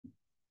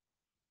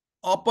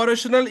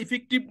Operational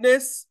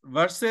effectiveness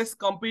versus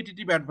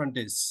competitive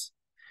advantage.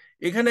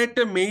 এখানে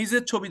একটা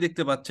মেইজের ছবি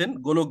দেখতে পাচ্ছেন,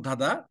 গোলক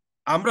ধাঁধা।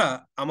 আমরা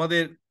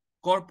আমাদের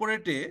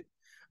কর্পোরেটে,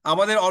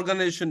 আমাদের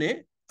অর্গানাইজেশনে,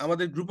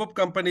 আমাদের গ্রুপ অফ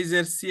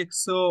কোম্পানিজের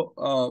সিএক্সও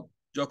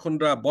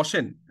যখনরা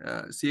বসেন,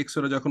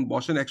 সিএক্সওরা যখন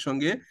বসেন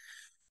একসঙ্গে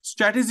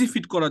স্ট্র্যাটেজি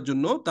ফিট করার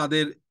জন্য,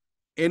 তাদের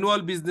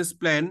annual business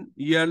plan,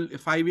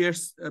 5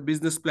 years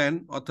business plan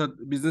অর্থাৎ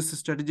বিজনেস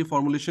স্ট্র্যাটেজি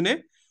ফর্মুলেশনে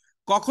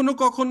কখনো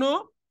কখনো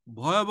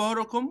ভয়াবহ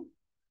রকম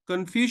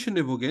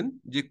কনফিউশনে ভোগেন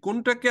যে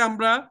কোনটাকে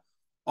আমরা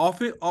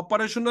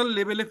অপারেশনাল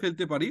লেভেলে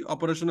ফেলতে পারি,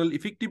 অপারেশনাল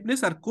ইফেক্টিভনেস,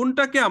 আর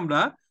কোনটাকে আমরা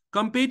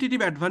কম্পিটিটিভ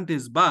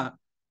অ্যাডভান্টেজ বা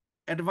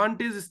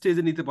অ্যাডভান্টেজ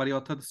স্টেজে নিতে পারি,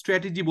 অর্থাৎ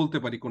স্ট্র্যাটেজি বলতে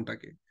পারি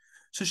কোনটাকে।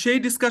 সো সেই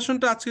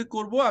ডিসকাশনটা আজকে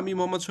করব। আমি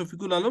মোহাম্মদ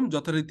শফিকুল আলম,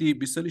 যথারীতি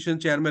বিশ্বলিউশন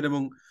চেয়ারম্যান,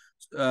 এবং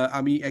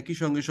আমি একই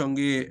সঙ্গে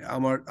সঙ্গে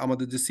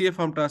আমাদের যে সিএ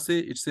ফার্মটা আছে,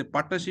 ইটস এ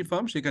পার্টনারশিপ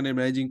ফার্ম, সেখানে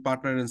ম্যানেজিং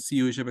পার্টনার এন্ড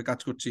সিইও হিসেবে কাজ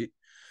করছি।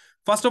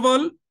 First of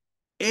all,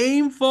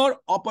 aim for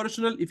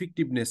operational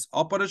effectiveness.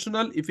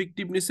 Operational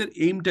ইফেক্টিভনেসের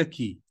এইমটা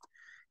কি?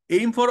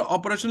 Aim for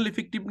operational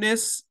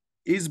effectiveness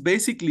is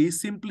basically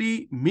simply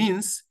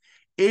means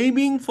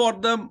aiming for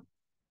the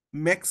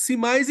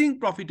maximizing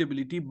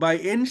profitability by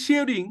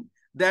ensuring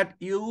that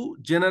you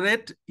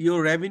generate your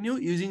revenue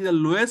using the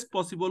lowest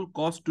possible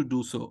cost to do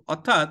so.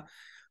 অর্থাৎ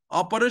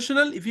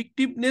operational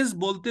effectiveness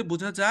বলতে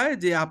বোঝা যায়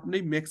যে আপনি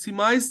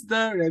maximise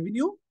the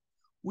revenue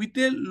with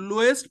a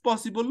lowest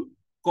possible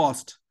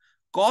cost.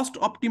 Cost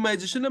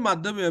অপটিমাইজেশনের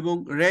মাধ্যমে এবং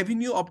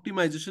revenue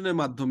অপটিমাইজেশনের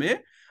মাধ্যমে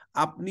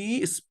আপনি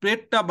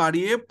স্প্রেডটা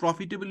বাড়িয়ে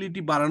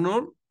প্রফিটেবিলিটি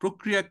বাড়ানোর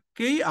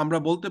প্রক্রিয়াকেই আমরা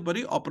বলতে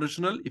পারি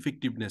অপারেশনাল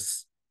ইফেক্টিভনেস,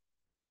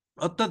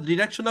 অর্থাৎ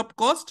reduction of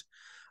cost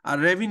R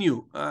revenue,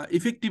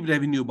 effective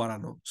revenue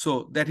বাড়ানো। So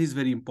that is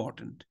very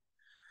important.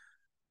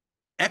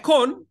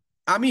 এখন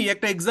আমি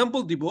একটা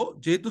এক্সাম্পল দিব,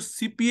 যেহেতু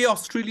সিপিএ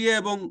অস্ট্রেলিয়া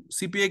এবং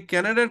সিপিএ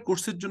কানাডার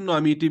কোর্সের জন্য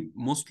আমি এটি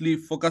মোস্টলি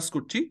ফোকাস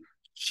করছি।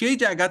 সেই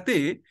জায়গাতে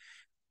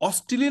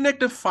অস্ট্রেলিয়ান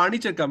একটা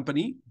ফার্নিচার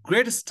কোম্পানি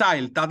গ্রেট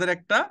স্টাইল, তাদের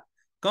একটা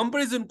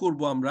কম্পারিজন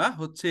করব আমরা,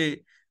 হচ্ছে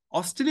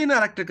অস্ট্রেলিয়ান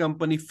আর একটা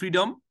কোম্পানি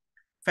ফ্রিডম,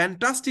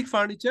 ফ্যান্টাস্টিক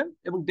ফার্নিচার,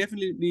 এবং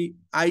ডেফিনেটলি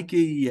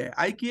আইকেইএ।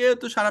 আইকেইএ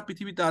তো সারা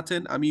পৃথিবীতে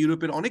আছেন, আমি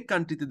ইউরোপের অনেক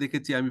কান্ট্রিতে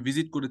দেখেছি, আমি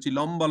ভিজিট করেছি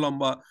লম্বা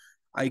লম্বা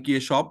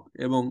আইকেইএ শপ।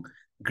 এবং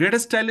গ্রেট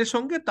স্টাইলের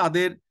সঙ্গে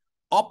তাদের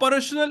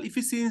অপারেশনাল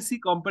ইফিসিয়েন্সি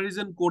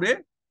কম্পারিজন করে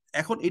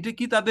এখন এটা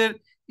কি তাদের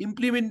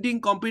implementing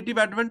competitive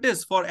advantage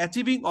for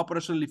achieving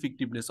operational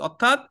effectiveness.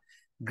 অর্থাৎ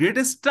গ্রেট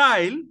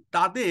স্টাইল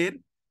তাদের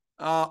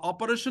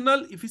অপারেশনাল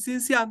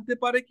ইফিসিয়েন্সি আনতে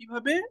পারে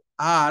কিভাবে,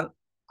 আর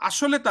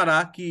আসলে তারা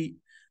কি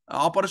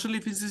অপারেশনাল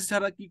ইফিসিয়েন্সি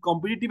ছাড়া কি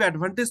কম্পিটিটিভ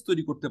অ্যাডভান্টেজ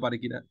তৈরি করতে পারে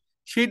কিনা,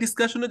 সেই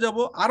ডিসকাশনে যাব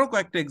আরো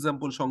কয়েকটা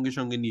এক্সাম্পল সঙ্গে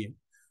সঙ্গে নিয়ে।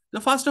 তো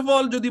ফার্স্ট অফ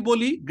অল যদি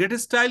বলি গ্রেট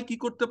স্টাইল কি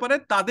করতে পারে,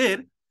 তাদের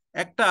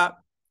একটা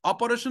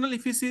operational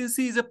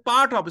efficiency is a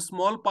part of,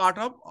 small part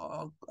of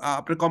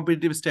আপনার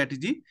কম্পিটিটিভ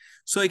স্ট্র্যাটেজি।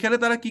 সো এখানে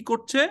তারা কি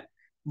করছে,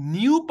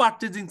 নিউ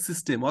পারচেজিং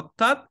সিস্টেম,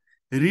 অর্থাৎ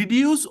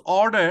reduce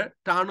order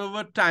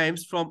turnover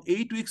Times from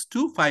 8 weeks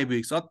two 5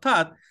 weeks.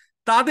 অর্থাৎ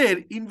তাদের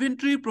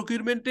ইনভেন্টরি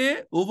প্রকিউরমেন্টে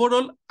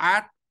ওভারঅল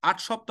 8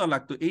 সপ্তাহ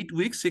লাগতো, 8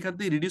 উইকস, সেখান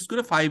থেকে রিডিউস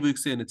করে 5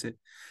 উইকসে এনেছে।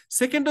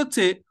 সেকেন্ড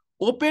হচ্ছে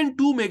ওপেন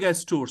 2 মেগা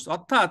স্টোরস,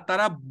 অর্থাৎ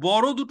তারা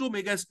বড় 2টো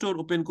মেগা স্টোর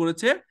ওপেন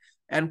করেছে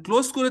এন্ড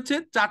ক্লোজ করেছে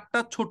 4টা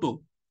ছোট।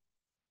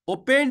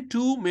 Open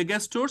 2 mega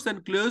stores and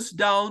close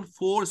down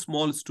 4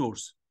 small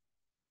stores.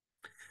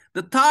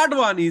 The third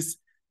one is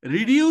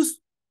reduce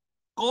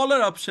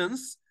color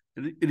options.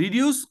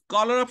 Reduce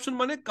colour option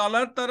মানে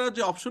কালার, তারা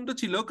যে অপশনটা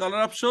ছিল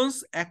colour options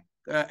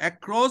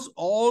across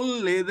all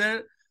leather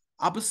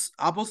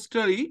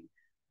আপোস্টারি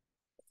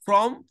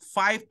from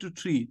 5 to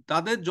 3।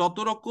 তাদের যত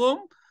রকম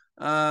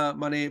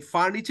মানে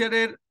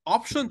ফার্নিচারের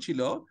অপশন ছিল,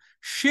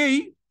 সেই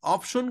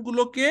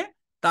অপশনগুলোকে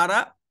তারা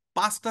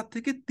 5টা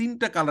থেকে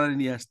 3টা কালারে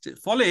নিয়ে আসছে।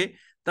 ফলে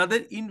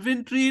তাদের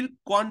ইনভেন্টরির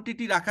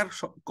কোয়ান্টিটি রাখার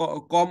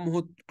কম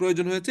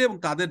প্রয়োজন হয়েছে এবং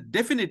তাদের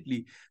ডেফিনেটলি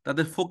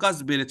তাদের ফোকাস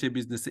বেড়েছে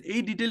বিজনেসে।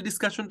 এই ডিটেল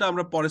ডিসকাশনটা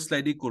আমরা পরের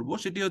স্লাইডে করব।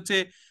 সেটি হচ্ছে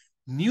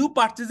নিউ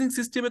পারচেজিং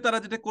সিস্টেমে তারা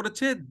যেটা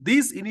করেছে,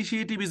 this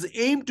initiative is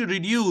aim to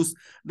reduce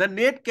the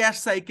net cash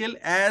cycle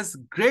as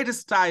great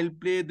style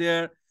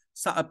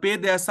pay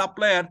their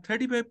supplier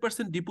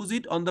 35%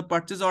 deposit on the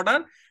purchase order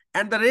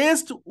and the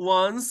rest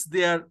once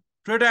their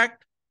product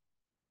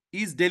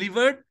is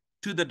delivered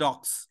to the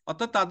docks।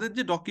 অর্থাৎ তাদের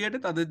যে ডকইয়ার্ডে,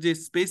 তাদের যে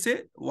স্পেসে,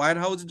 wire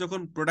হাউসে যখন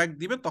product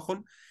দিবে তখন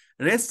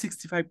রেস্ট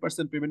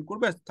 65% পেমেন্ট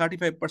করবে,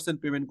 35%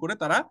 পেমেন্ট করে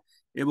তারা,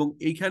 এবং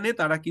এইখানে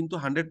তারা কিন্তু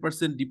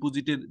 100%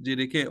 ডিপোজিটের যে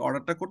রেখে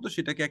অর্ডারটা করতো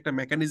সেটাকে একটা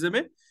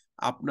মেকানিজমে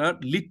আপনার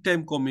লিড টাইম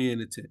কমিয়ে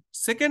এনেছে।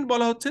 সেকেন্ড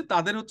বলা হচ্ছে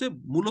তাদের হচ্ছে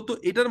মূলত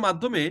এটার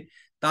মাধ্যমে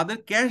তাদের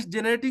ক্যাশ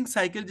জেনারেটিং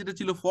সাইকেল যেটা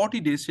ছিল 40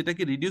 ডেজ,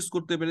 সেটাকে রিডিউস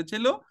করতে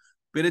পেরেছিল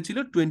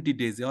 20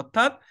 ডেজে।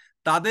 অর্থাৎ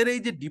তাদের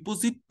এই যে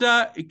ডিপোজিটটা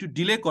একটু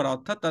ডিলে করা,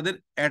 অর্থাৎ তাদের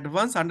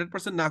অ্যাডভান্স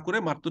 100% না করে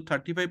মাত্র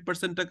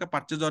 35% টাকা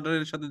পারচেজ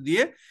অর্ডারের সাথে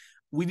দিয়ে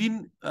উইদিন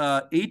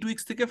 8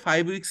 উইকস থেকে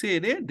 5 উইকসে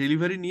এনে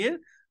ডেলিভারি নিয়ে,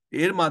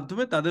 এর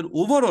মাধ্যমে তাদের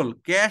ওভারঅল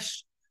ক্যাশ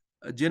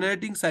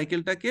জেনারেটিং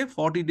সাইকেলটাকে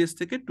 40 ডেজ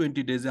থেকে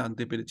 20 ডেজে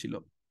আনতে পেরেছিল।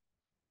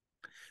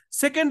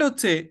 সেকেন্ড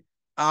হচ্ছে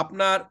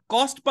আপনার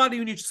কস্ট পার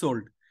ইউনিট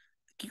সোল্ড।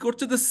 কি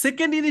করছে, the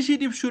second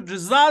initiative should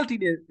result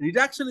in a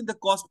reduction in the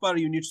cost per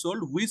unit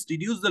sold, which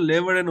reduce the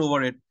labor and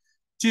overhead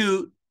to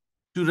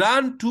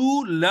run two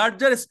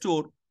larger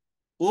store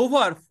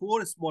over four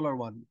smaller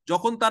one.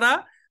 যখন তারা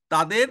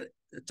তাদের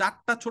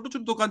চারটা ছোট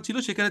ছোট দোকান ছিল,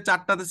 সেখানে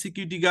চারটাতে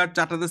security guard,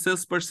 চারটাতে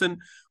sales person,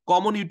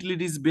 common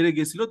utilities বেড়ে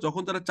গেছিল,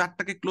 যখন তারা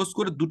চারটাকে ক্লোজ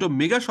করে দুটো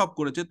মেগা শপ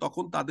করেছে,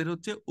 তখন তাদের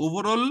হচ্ছে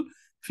ওভারঅল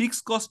ফিক্স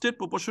কস্টের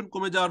প্রপোর্শন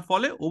কমে যাওয়ার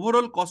ফলে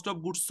overall cost of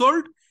good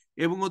sold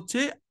এবং হচ্ছে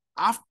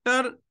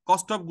আফটার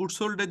কস্ট অফ গুড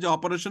সোল্ডের যে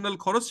অপারেশনাল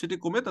খরচ সেটি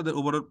কমে তাদের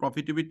ওভারঅল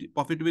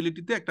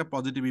প্রফিটেবিলিটিতে একটা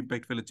পজিটিভ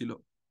ইম্প্যাক্ট ফেলেছিল।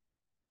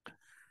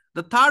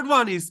 The third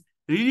one is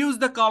reduce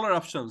the color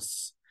options.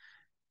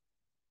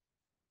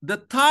 The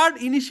third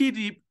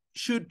initiative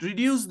should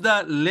reduce the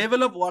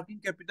level of working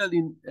capital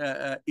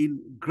in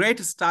great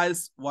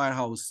styles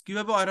warehouse.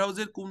 কিভাবে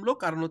ওয়্যারহাউসের কমলো?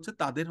 কারণ হচ্ছে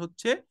তাদের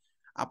হচ্ছে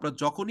আপনার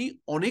যখনই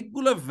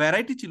অনেকগুলো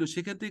ভ্যারাইটি ছিল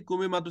সেখান থেকে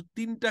কমে মাত্র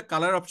 3টা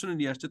কালার অপশনে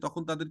নিয়ে আসছে,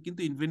 তখন তাদের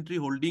কিন্তু ইনভেন্টরি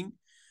হোল্ডিং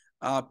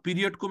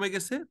পিরিয়ড কমে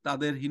গেছে,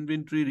 তাদের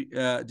ইনভেন্টরি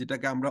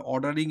যেটাকে আমরা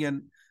অর্ডারিং এন্ড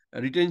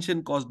রিটেনশন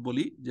কস্ট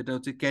বলি, যেটা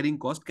হচ্ছে ক্যারিং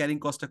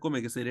কস্টটা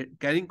কমে গেছে।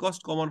 ক্যারিং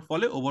কস্ট কমার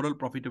ফলে ওভারঅল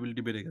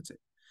প্রফিটেবিলিটি বেড়ে গেছে।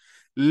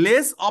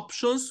 লেস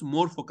অপশনস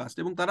মোর ফোকাসড,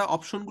 এবং তারা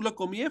অপশনগুলো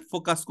কমিয়ে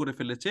ফোকাস করে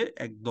ফেলেছে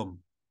একদম।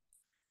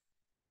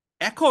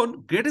 এখন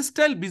গ্রেট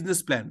স্টাইল বিজনেস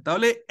প্ল্যান,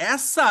 তাহলে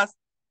as such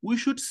we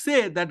should say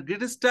that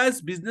great styles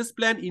business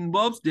plan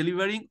involves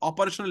delivering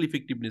operational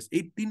effectiveness.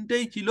 এই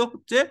তিনটাই ছিল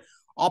হচ্ছে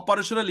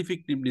operational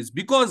effectiveness,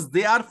 because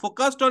they are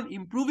focused on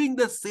improving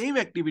the same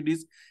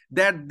activities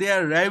that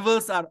their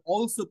rivals are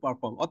also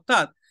perform.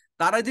 অর্থাৎ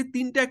তারা যে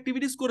তিনটা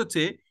activities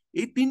করেছে,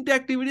 এই তিনটা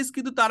অ্যাক্টিভিটিস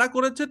কিন্তু তারা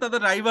করেছে,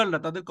 তাদের রাইভালরা,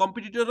 তাদের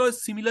কম্পিটিটররা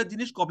সিমিলার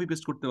জিনিস কপি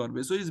পেস্ট করতে পারবে।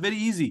 So it's very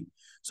easy.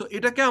 So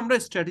এটাকে আমরা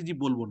স্ট্র্যাটেজি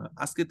বলবো না,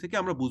 আজকে থেকে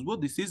আমরা বুঝবো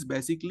this is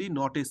basically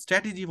not a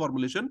strategy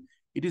formulation,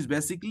 it is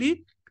basically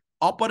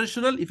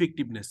operational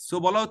effectiveness. So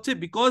বলা হচ্ছে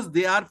because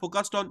they R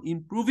focused on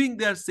improving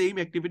there same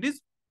activities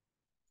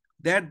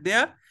that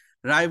there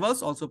rivals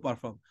also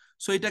perform.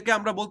 So এটাকে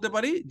আমরা বলতে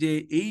পারি যে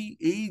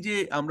এই যে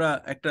আমরা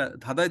একটা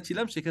ধাঁধায়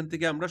ছিলাম, সেখান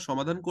থেকে আমরা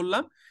সমাধান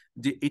করলাম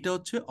যে এটা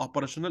হচ্ছে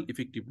অপারেশনাল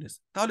ইফেক্টিভনেস।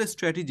 তাহলে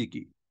স্ট্র্যাটেজি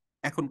কি?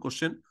 এখন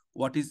কোশ্চেন,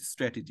 হোয়াট ইজ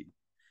স্ট্র্যাটেজি?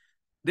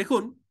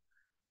 দেখুন,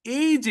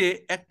 এই যে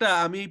একটা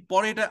আমি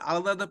পরে এটা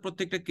আলাদা আলাদা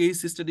প্রত্যেকটা কেস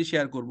স্টাডি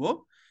শেয়ার করব।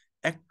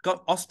 এক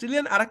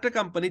অস্ট্রেলিয়ান আর একটা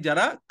কোম্পানি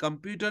যারা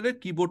কম্পিউটারের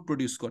কিবোর্ড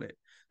প্রডিউস করে,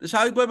 তো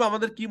স্বাভাবিকভাবে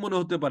আমাদের কি মনে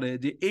হতে পারে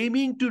যে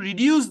aiming to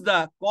reduce the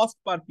cost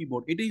per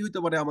keyboard, এটাই হতে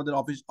পারে আমাদের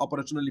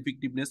অপারেশনাল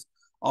ইফেক্টিভনেস,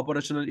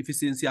 অপারেশনাল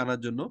এফিসিয়েন্সি আনার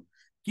জন্য।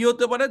 কি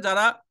হতে পারে?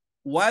 যারা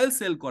ওয়েল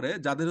সেল করে,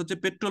 যাদের হচ্ছে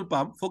petrol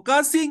pump,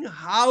 focusing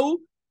how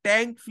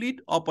tank fleet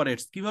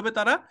operates, কিভাবে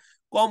তারা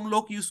কম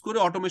লোক ইউজ করে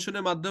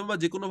অটোমেশনের মাধ্যমে বা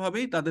যে কোনো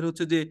ভাবেই তাদের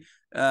হচ্ছে যে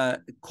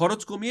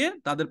খরচ কমিয়ে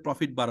তাদের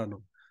প্রফিট বাড়ানো।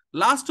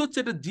 লাস্ট হচ্ছে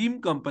এটা জিম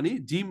কোম্পানি,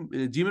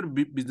 জিমের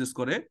বিজনেস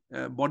করে,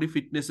 বডি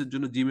ফিটনেসের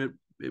জন্য জিমের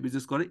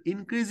বিজনেস করে,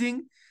 increasing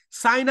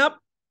sign up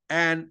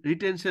and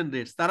retention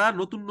rates. তারা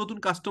নতুন নতুন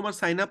কাস্টমার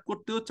সাইন আপ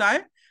করতেও চায়,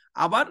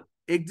 আবার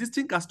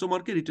এক্সিস্টিং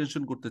কাস্টমারকে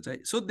রিটেনশন করতে চায়।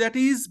 So that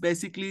is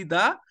basically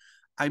the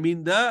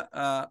the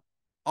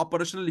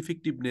operational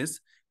effectiveness.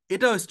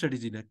 এটাও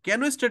স্ট্র্যাটেজি না।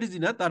 কেন স্ট্র্যাটেজি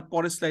না তার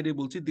পরের স্লাইডে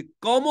বলছি। দি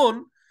common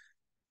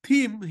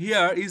theme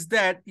here is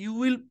that you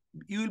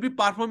will be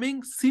performing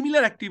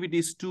similar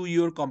activities to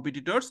your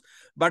competitors,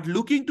 but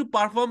looking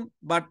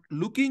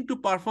to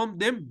perform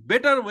them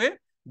better way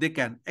they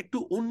can. একটু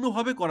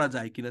অন্যভাবে করা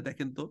যায় কিনা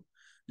দেখেন তো।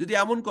 যদি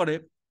এমন করে,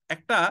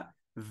 একটা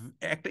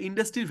একটা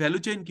ইন্ডাস্ট্রির ভ্যালু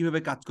চেইন কিভাবে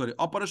কাজ করে,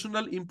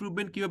 অপারেশনাল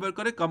ইমপ্রুভমেন্ট কিভাবে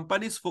করে,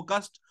 companies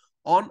focused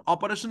on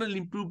operational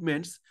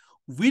improvements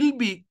will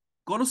be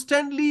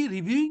constantly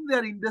reviewing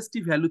their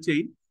industry value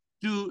chain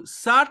to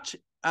search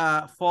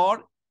for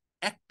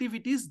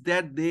activities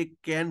that they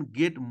can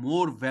get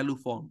more value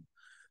from.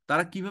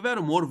 তারা কিভাবে আর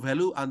মোর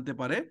ভ্যালু আনতে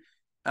পারে।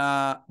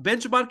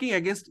 Benchmarking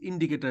against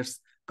indicators,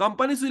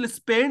 companies will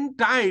spend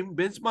time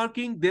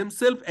benchmarking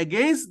themselves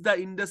against the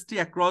industry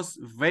across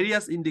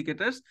various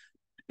indicators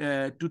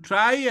to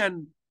try and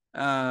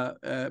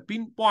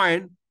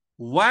pinpoint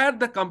where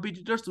the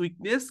competitors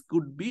weakness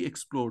could be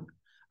explored.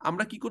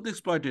 আমরা কি করতে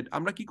exploited,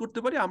 আমরা কি করতে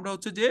পারি, আমরা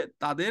হচ্ছে যে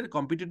তাদের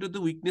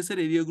কম্পিটিটরদের উইকনেসের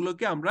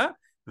এরিয়াগুলোকে আমরা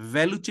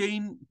ভ্যালু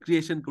চেইন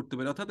ক্রিয়েশন করতে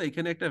পারি। অর্থাৎ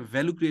এখানে একটা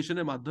ভ্যালু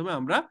ক্রিয়েশনের মাধ্যমে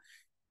আমরা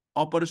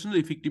অপারেশনাল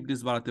ইফেক্টিভনেস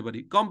বাড়াতে পারি।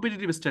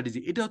 কম্পিটিটিভ স্ট্র্যাটেজি,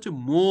 এটা হচ্ছে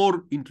more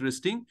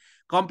interesting.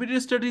 Competitive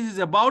strategy is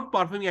about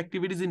performing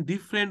activities in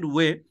different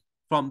way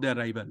from there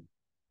rival.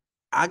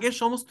 আগের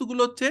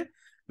সমস্তগুলো হচ্ছে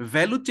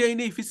ভ্যালু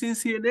চেইনে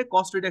ইফিসিয়েন্সি এনে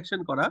কস্ট রিডাকশন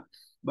করা,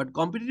 বাট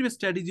কম্পিটিটিভ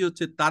স্ট্র্যাটেজি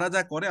হচ্ছে তারা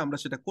যা করে আমরা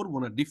সেটা করব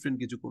না, ডিফারেন্ট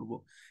কিছু করব,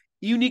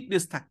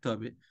 ইউনিকনেস থাকতে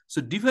হবে। সো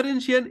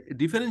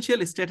ডিফারেন্সিয়াল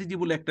স্ট্র্যাটেজি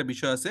বলে একটা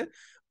বিষয় আছে।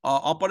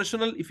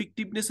 অপারেশনাল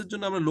ইফেক্টিভনেসের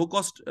জন্য আমরা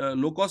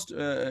লো কস্ট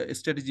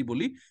স্ট্র্যাটেজি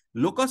বলি।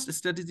 লো কস্ট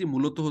স্ট্র্যাটেজি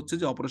মূলত হচ্ছে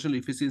যে অপারেশনাল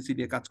এফিসিয়েন্সি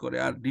নিয়ে কাজ করে।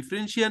 আর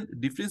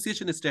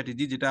ডিফারেন্সিয়েশন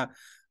স্ট্র্যাটেজি, যেটা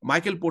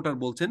মাইকেল পোর্টার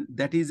বলছেন,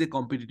 that is a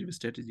competitive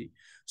strategy.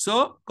 So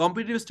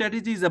competitive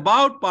strategy is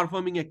about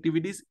performing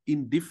activities in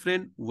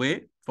different way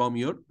from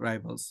your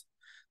rivals.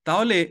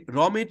 তাহলে র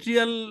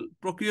মেটেরিয়াল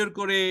প্রকিউর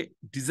করে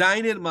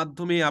ডিজাইনের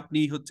মাধ্যমে আপনি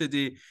হচ্ছে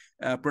যে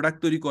প্রোডাক্ট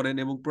তৈরি করেন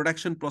এবং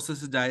প্রোডাকশন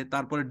প্রসেসে যায়,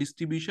 তারপরে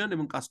ডিস্ট্রিবিউশন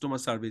এবং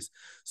কাস্টমার সার্ভিস।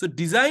 সো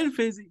ডিজাইন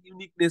ফেজে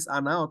ইউনিকনেস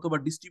আনা অথবা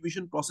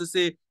ডিস্ট্রিবিউশন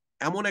প্রসেসে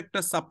এমন একটা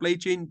সাপ্লাই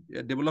চেইন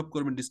ডেভেলপ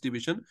করবেন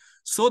distribution,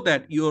 so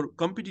that your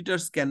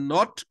competitors can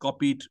not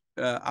copy ইট,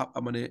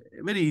 মানে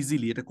ভেরি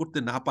ইজিলি এটা করতে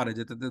না পারে,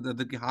 যাতে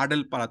তাদেরকে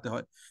হার্ডেল পারাতে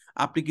হয়।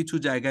 আপনি কিছু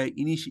জায়গায়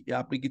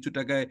আপনি কিছু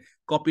টাকায়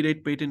কপিরাইট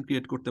পেটেন্ট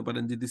ক্রিয়েট করতে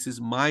পারেন যে this is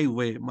my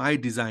way, my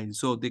design,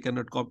 so they can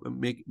not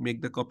make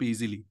the copy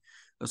easily,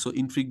 so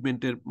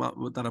ইনফ্রিগমেন্টের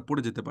তারা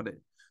পড়ে যেতে পারে।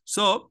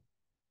 সো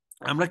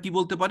আমরা কি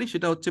বলতে পারি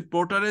সেটা হচ্ছে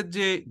পোর্টারের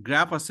যে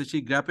গ্রাফ আছে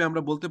সেই গ্রাফে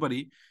আমরা বলতে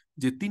পারি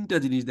যে তিনটা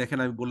জিনিস দেখেন,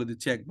 আমি বলে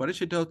দিচ্ছি একবারে।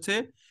 সেটা হচ্ছে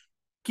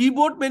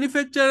keyboard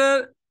manufacturer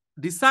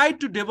decide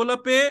to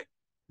develop a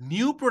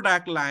new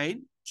product line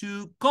to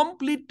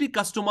completely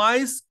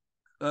customize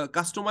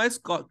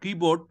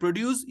keyboard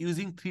produced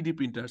using 3D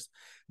printers.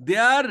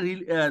 Their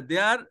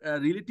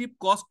relative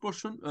cost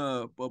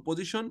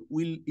position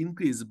will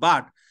increase,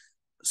 but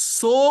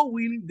so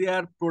will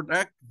their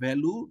product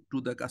value to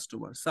the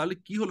customer. তাহলে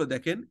কি হলো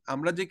দেখেন,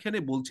 আমরা যেখানে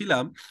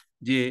বলছিলাম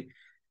যে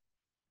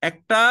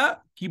একটা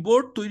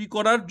keyboard তৈরি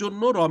করার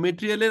জন্য র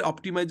মেটেরিয়ালের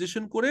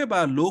অপটিমাইজেশন করে বা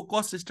লো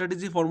কস্ট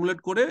স্ট্র্যাটেজি ফর্মুলেট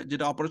করে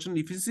যেটা অপারেশন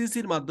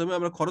ইফিসিয়েন্সির মাধ্যমে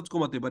আমরা খরচ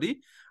কমাতে পারি,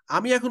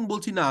 আমি এখন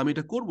বলছি না আমি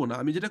এটা করব না।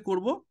 আমি যেটা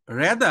করব,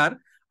 রেদার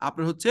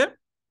আপনার হচ্ছে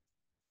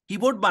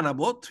কিবোর্ড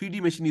বানাবো 3D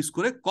মেশিন ইউজ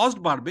করে, কস্ট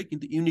বাড়বে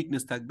কিন্তু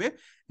ইউনিকনেস থাকবে,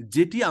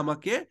 যেটি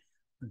আমাকে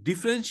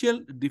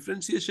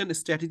ডিফারেন্সিয়েশন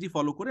স্ট্র্যাটেজি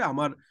ফলো করে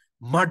আমার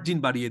মার্জিন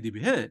বাড়িয়ে দিবে।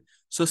 হ্যাঁ,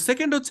 সো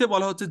সেকেন্ড হচ্ছে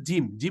বলা হচ্ছে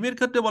জিমের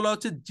ক্ষেত্রে বলা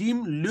হচ্ছে gym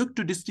look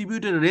to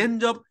distribute a range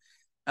of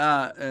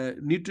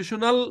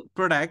nutritional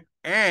product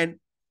and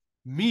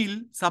meal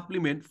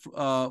supplement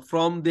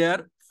from their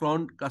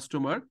front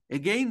customer.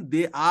 Again,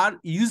 they are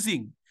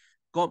using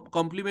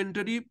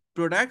complementary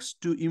products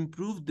to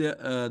improve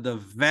the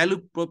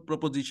value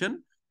proposition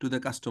to the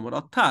customer.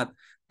 অর্থাৎ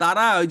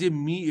তারা ওই যে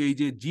এই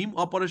যে জিম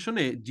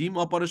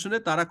অপারেশনে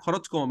তারা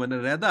খরচ কমাবে না,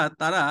 রেদার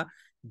তারা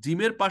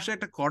জিমের পাশে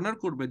একটা কর্নার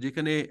করবে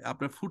যেখানে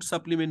আপনার ফুড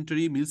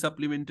সাপ্লিমেন্টারি, মিল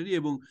সাপ্লিমেন্টারি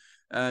এবং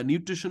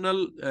নিউট্রিশনাল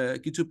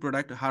কিছু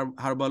প্রোডাক্ট,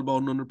 হার্বাল বা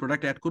অন্যান্য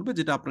প্রোডাক্ট অ্যাড করবে,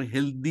 যেটা আপনার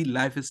হেলদি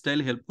লাইফস্টাইল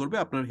হেল্প করবে,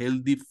 আপনার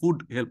হেলদি ফুড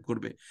হেল্প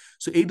করবে।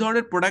 সো এই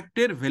ধরনের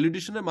প্রোডাক্টের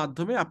ভ্যালিডেশনের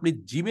মাধ্যমে আপনি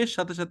জিমের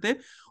সাথে সাথে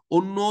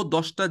অন্য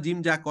 10টা জিম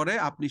যা করে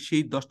আপনি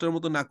সেই 10টার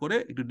মতো না করে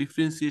একটু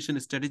ডিফারেন্সিয়েশন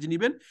স্ট্র্যাটেজি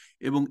নেবেন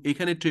এবং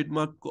এখানে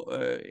ট্রেডমার্ক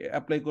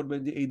অ্যাপ্লাই করবেন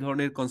যে এই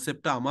ধরনের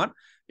কনসেপ্টটা আমার,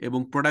 এবং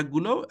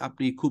প্রোডাক্টগুলো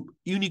আপনি খুব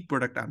ইউনিক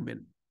প্রোডাক্ট আনবেন।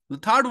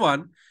 থার্ড ওয়ান,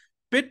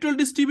 পেট্রোল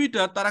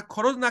ডিস্ট্রিবিউটর তারা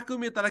খরচ না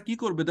কমিয়ে তারা কি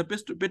করবে, the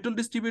petrol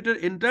distributor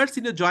enters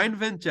in a joint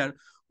venture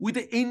with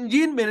a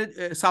engine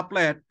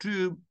supplier to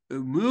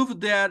move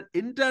there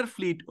entire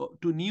fleet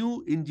two new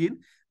engine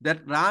that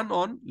run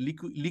on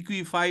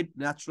liquefied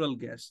natural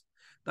gas.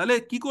 তাহলে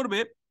কি করবে,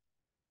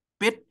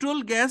 পেট্রোল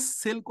গ্যাস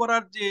সেল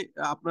করার যে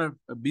আপনার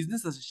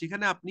বিজনেস আছে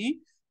সেখানে আপনি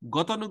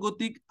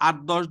গতানুগতিক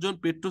 8-10 জন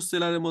পেট্রোল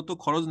সেলারের মতো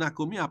খরচ না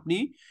কমিয়ে আপনি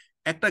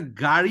একটা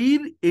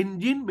গাড়ির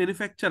ইঞ্জিন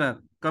ম্যানুফ্যাকচারার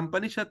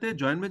কোম্পানির সাথে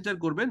জয়েন্ট ভেঞ্চার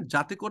করবেন,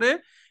 যাতে করে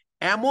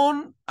এমন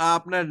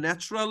আপনার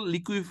ন্যাচারাল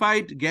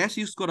লিকুইফাইড গ্যাস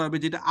ইউজ করা হবে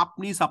যেটা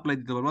আপনি সাপ্লাই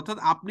দিতে পারবেন। অর্থাৎ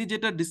আপনি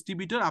যেটা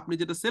ডিস্ট্রিবিউটর, আপনি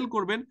যেটা সেল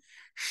করবেন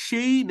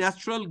সেই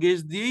ন্যাচারাল গ্যাস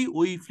দিয়েই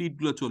ওই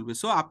ফ্লিটগুলো চলবে।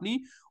 সো আপনি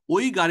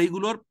ওই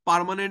গাড়িগুলোর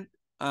পার্মানেন্ট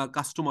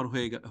কাস্টমার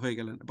হয়ে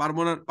গেলেন,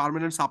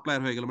 পার্মানেন্ট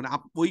সাপ্লায়ার হয়ে গেলেন। মানে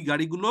ওই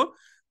গাড়িগুলো,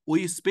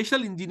 ওই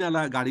স্পেশাল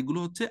ইঞ্জিনওয়ালা গাড়িগুলো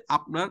হচ্ছে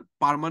আপনার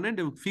পার্মানেন্ট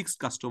এবং ফিক্সড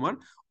কাস্টমার,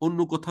 অন্য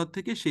কোথাও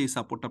থেকে সেই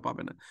সাপোর্টটা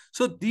পাবে না।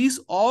 So this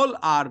all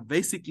R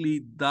basically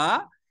the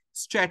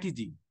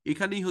strategy.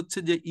 এখানেই হচ্ছে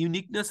যে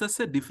ইউনিকনেস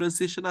আছে,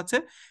 ডিফারেন্সিয়েশন আছে,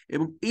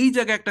 এবং এই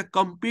জায়গায় একটা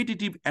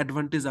কম্পিটিটিভ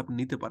অ্যাডভান্টেজ আপনি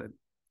নিতে পারেন।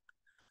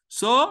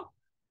 So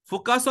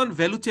focus on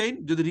value chain,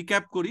 যদি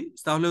রিক্যাপ করি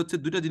তাহলে হচ্ছে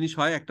দুইটা জিনিস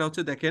হয়। একটা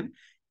হচ্ছে দেখেন,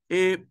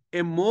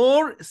 a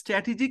more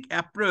strategic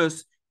approach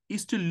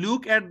is to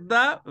look at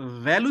the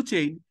value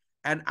chain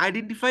and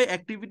identify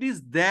activities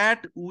that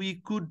we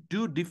could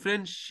do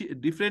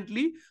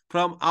differently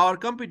from our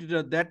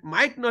competitor that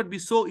might not be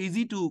so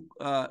easy to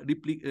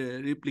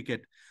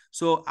replicate.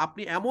 So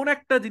আপনি এমন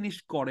একটা জিনিস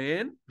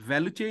করেন,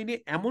 value চেইনে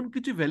এমন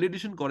কিছু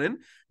validation করেন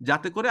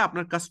যাতে করে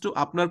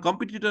আপনার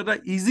কম্পিটিটররা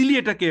ইজিলি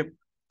এটাকে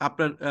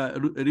আপনার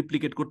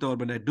রিপ্লিকেট করতে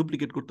পারবে না,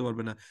 ডুপ্লিকেট করতে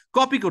পারবে না,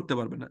 কপি করতে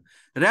পারবে না।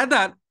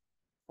 রাদার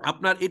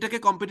আপনার এটাকে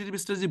কম্পিটিটিভ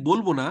স্ট্র্যাটেজি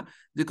বলবো না,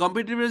 যে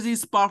competitive strategy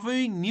is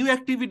performing new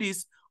activities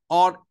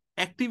or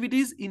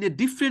activities in a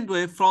different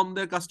way from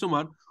there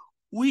customer.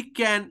 We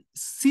can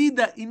see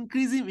the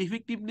increasing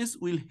effectiveness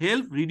will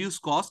help reduce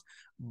cost,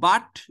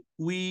 but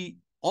we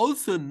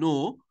also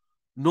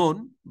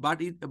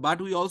but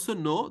we also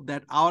know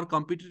that our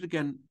competitor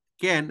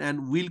can and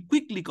will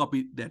quickly copy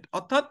that.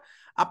 অর্থাৎ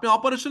আপনি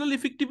operational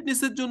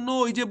ইফেক্টিভনেসের জন্য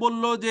ওই যে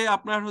বললো যে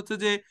আপনার হচ্ছে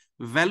যে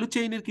ভ্যালু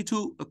চেইনের কিছু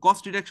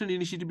কস্ট রিডাকশন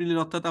ইনিশিয়েটিভ নিলেন,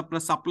 অর্থাৎ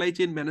আপনার সাপ্লাই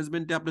চেইন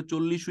ম্যানেজমেন্টে আপনার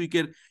 40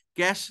 উইকের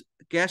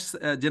ক্যাশ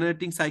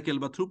জেনারেটিং সাইকেল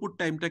বা থ্রুপুট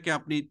টাইমটাকে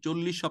আপনি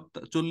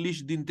 40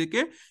 দিন থেকে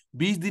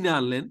 20 দিনে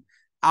আনলেন।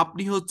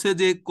 আপনি হচ্ছে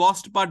যে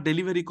কস্ট পার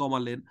ডেলিভারি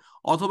কমালেন,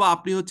 অথবা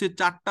আপনি হচ্ছে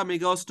 4টা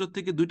মেগা স্টোর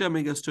থেকে 2টা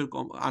মেগা স্টোর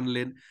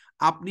আনলেন,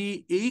 আপনি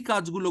এই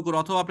কাজগুলো করে,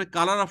 অথবা আপনি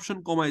কালার অপশন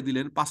কমাই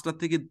দিলেন, 5টা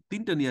থেকে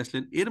 3টা নিয়ে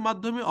আসলেন, এর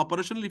মাধ্যমে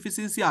অপারেশনাল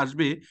এফিসিয়েন্সি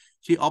আসবে।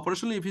 সেই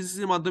অপারেশনাল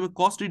এফিসিয়েন্সির মাধ্যমে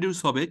কস্ট রিডিউস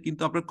হবে,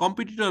 কিন্তু আপনার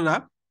কম্পিটিটররা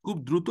খুব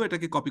দ্রুত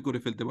এটাকে কপি করে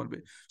ফেলতে পারবে।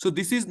 So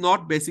this is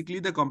not basically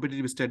the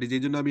competitive strategy,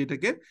 এই জন্য আমি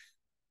এটাকে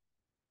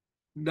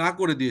না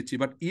করে দিয়েছি।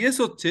 বাট ইয়েস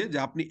হচ্ছে যে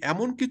আপনি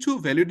এমন কিছু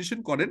ভ্যালিডেশন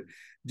করেন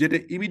যেটা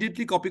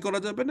ইমিডিয়েটলি কপি করা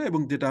যাবে না,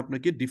 এবং যেটা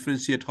আপনাকে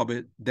ডিফারেন্সিয়েট হবে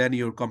দেন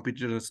your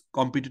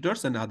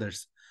competitors and others.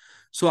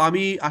 So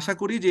আমি আশা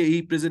করি যে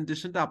এই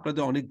প্রেজেন্টেশনটা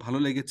আপনাদের অনেক ভালো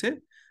লেগেছে।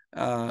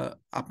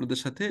 আপনাদের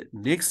সাথে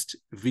নেক্সট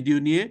ভিডিও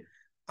নিয়ে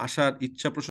আসার ইচ্ছা